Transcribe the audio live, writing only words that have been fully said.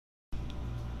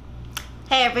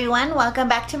Hey everyone, welcome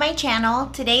back to my channel.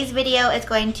 Today's video is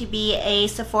going to be a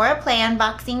Sephora Play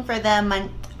unboxing for the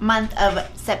month of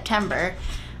September.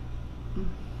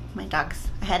 My dogs,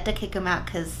 I had to kick them out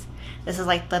because this is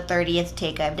like the 30th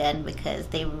take I've done because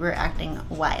they were acting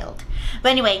wild. But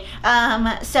anyway,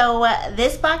 so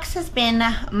this box has been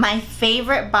my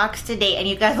favorite box to date, and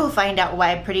you guys will find out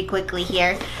why pretty quickly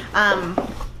here.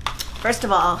 First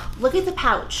of all, look at the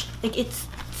pouch. Like, it's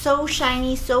so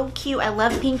shiny, so cute. I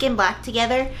love pink and black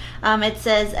together. It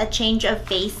says a change of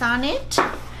face on it.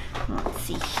 Let's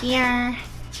see here.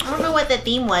 I don't know what the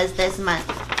theme was this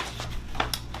month.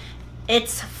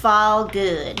 It's fall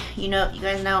good. You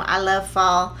guys know I love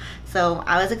fall, so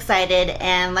I was excited.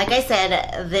 And like I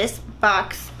said, this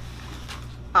box,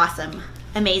 awesome,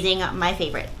 amazing, my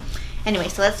favorite. Anyway,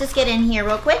 so let's just get in here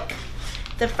real quick.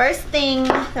 The first thing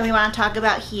that we want to talk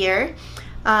about here,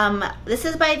 this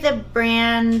is by the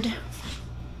brand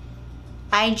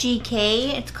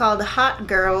IGK. It's called Hot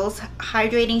Girls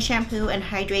Hydrating Shampoo and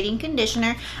Hydrating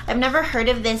Conditioner. I've never heard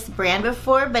of this brand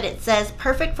before, but it says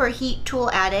perfect for heat tool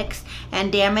addicts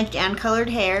and damaged and colored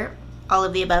hair, all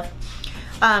of the above.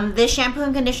 This shampoo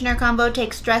and conditioner combo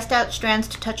takes stressed out strands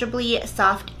to touchably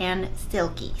soft and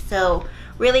silky. So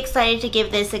really excited to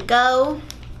give this a go.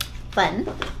 Fun.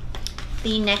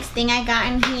 The next thing I got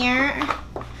in here,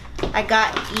 I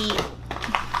got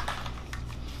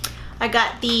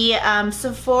the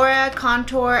Sephora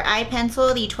Contour Eye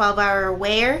Pencil, the 12-hour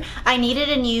wear. I needed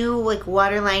a new like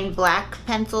waterline black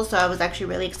pencil, so I was actually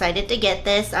really excited to get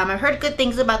this. I've heard good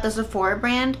things about the Sephora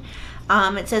brand.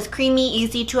 It says creamy,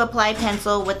 easy to apply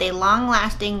pencil with a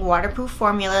long-lasting waterproof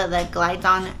formula that glides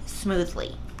on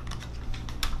smoothly.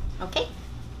 Okay,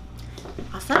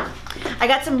 awesome. I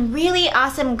got some really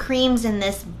awesome creams in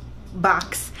this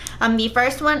box. The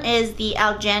first one is the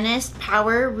Algenist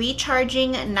Power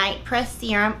Recharging Night Press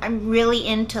Serum. I'm really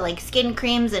into like skin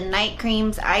creams and night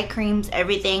creams, eye creams,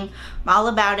 everything. I'm all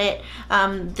about it.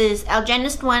 This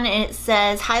Algenist one, it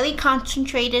says highly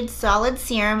concentrated solid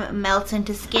serum melts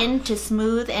into skin to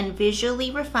smooth and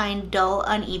visually refine dull,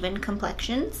 uneven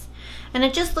complexions. And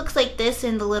it just looks like this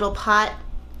in the little pot.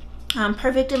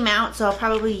 Perfect amount, so I'll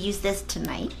probably use this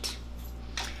tonight.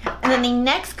 And then the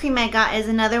next cream I got is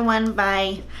another one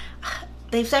by,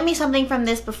 they've sent me something from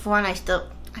this before and I still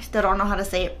don't know how to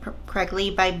say it correctly,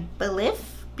 by Belif.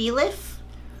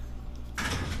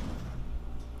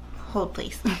 Hold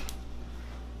please.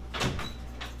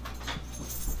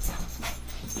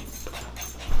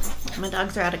 My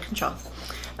dogs are out of control.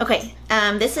 Okay,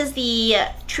 this is the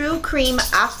True Cream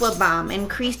Aqua Bomb,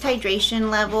 increased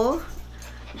hydration level.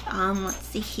 Let's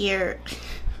see here.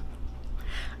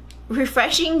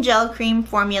 Refreshing gel cream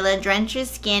formula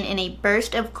drenches skin in a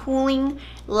burst of cooling,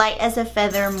 light as a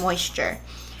feather moisture.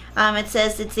 It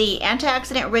says it's the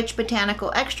antioxidant-rich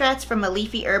botanical extracts from a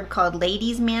leafy herb called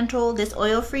lady's mantle. This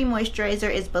oil-free moisturizer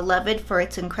is beloved for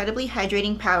its incredibly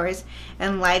hydrating powers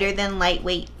and lighter than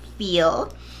lightweight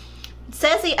feel. It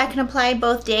says that I can apply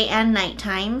both day and night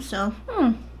time, so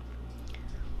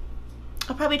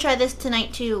I'll probably try this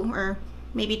tonight too, or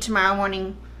maybe tomorrow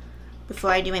morning before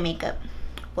I do my makeup.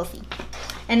 We'll see.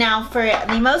 And now for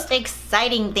the most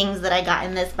exciting things that I got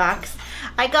in this box.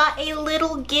 I got a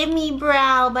little Gimme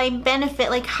Brow by Benefit.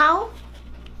 Like, how?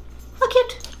 Look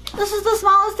at, this is the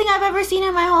smallest thing I've ever seen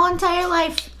in my whole entire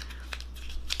life.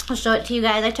 I'll show it to you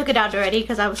guys. I took it out already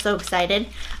because I was so excited.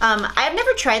 I've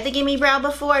never tried the Gimme Brow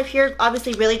before. I've heard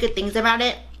obviously really good things about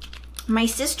it. My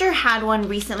sister had one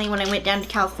recently when I went down to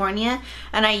California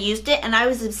and I used it and I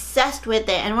was obsessed with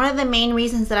it. And one of the main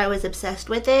reasons that I was obsessed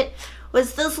with it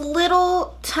was this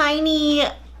little tiny,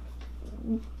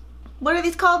 what are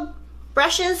these called?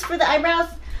 Brushes for the eyebrows?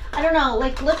 I don't know,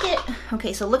 like look at,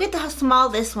 okay, so look at how small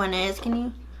this one is.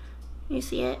 Can you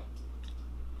see it?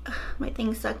 Ugh, my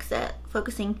thing sucks at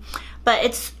focusing. But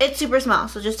it's super small,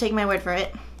 so just take my word for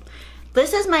it.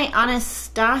 This is my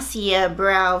Anastasia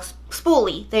brow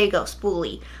spoolie. There you go,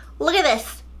 spoolie. Look at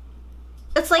this.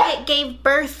 It's like it gave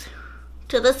birth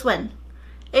to this one.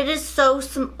 It is so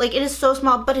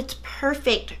small, but it's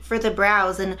perfect for the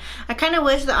brows. And I kind of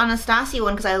wish the Anastasia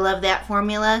one, because I love that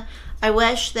formula, I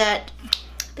wish that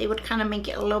they would kind of make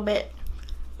it a little bit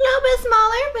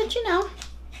smaller, but you know,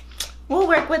 we'll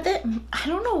work with it. I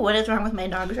don't know what is wrong with my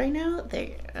dogs right now.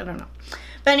 I don't know.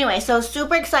 But anyway, so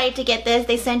super excited to get this.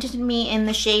 They sent it to me in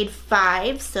the shade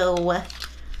 5, so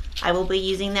I will be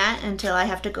using that until I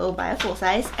have to go buy a full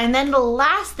size. And then the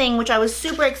last thing, which I was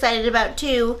super excited about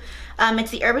too,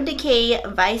 it's the Urban Decay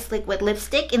Vice Liquid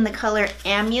Lipstick in the color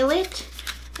Amulet.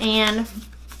 And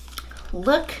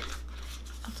look,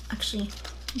 actually,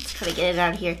 let's try to get it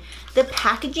out of here. The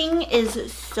packaging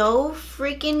is so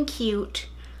freaking cute.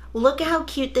 Look at how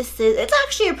cute this is. It's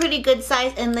actually a pretty good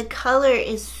size, and the color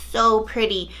is so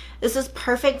pretty. This is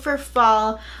perfect for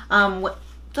fall.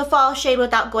 The fall shade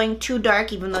without going too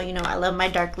dark, even though, you know, I love my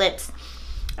dark lips.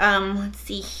 Let's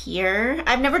see here.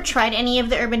 I've never tried any of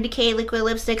the Urban Decay liquid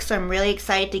lipsticks, so I'm really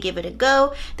excited to give it a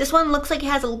go. This one looks like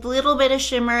it has a little bit of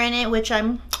shimmer in it, which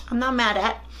I'm not mad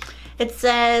at. It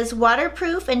says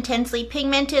waterproof, intensely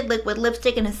pigmented liquid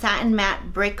lipstick in a satin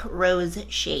matte brick rose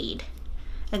shade.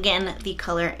 Again, the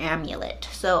color Amulet.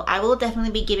 So I will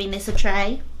definitely be giving this a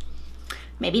try.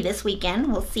 Maybe this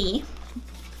weekend, we'll see.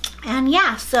 And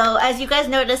yeah, so as you guys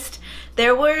noticed,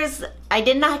 I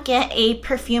did not get a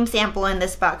perfume sample in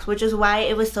this box, which is why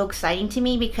it was so exciting to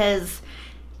me, because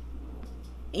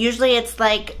usually it's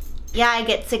like, yeah, I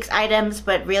get 6 items,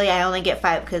 but really I only get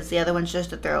 5 because the other one's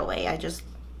just a throwaway. I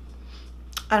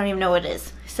don't even know what it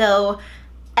is. So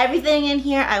everything in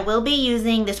here I will be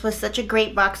using. This was such a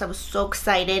great box. I was so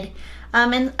excited.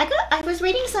 And I was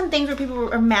reading some things where people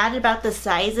were mad about the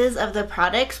sizes of the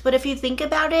products, but if you think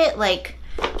about it, like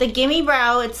the Gimme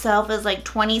Brow itself is like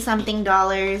 $20-something.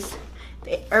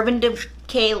 The Urban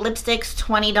Decay lipsticks,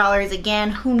 $20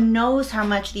 again. Who knows how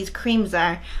much these creams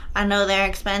are? I know they're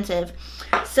expensive.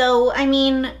 So, I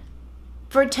mean,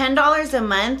 for $10 a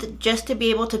month, just to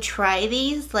be able to try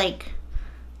these, like,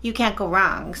 you can't go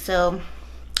wrong. So,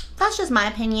 that's just my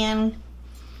opinion.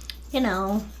 You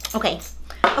know. Okay.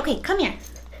 Okay, come here.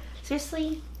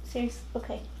 Seriously?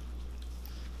 Okay.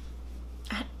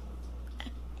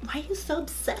 Why are you so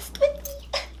obsessed with me?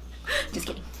 Just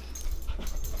kidding.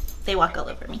 They walk all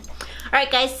over me.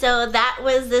 Alright guys, so that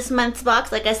was this month's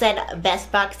box. Like I said,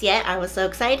 best box yet. I was so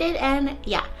excited, and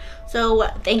yeah. So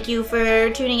thank you for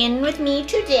tuning in with me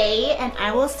today, and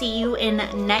I will see you in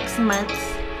next month's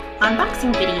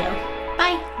unboxing video.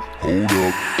 Bye! Hold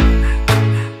up.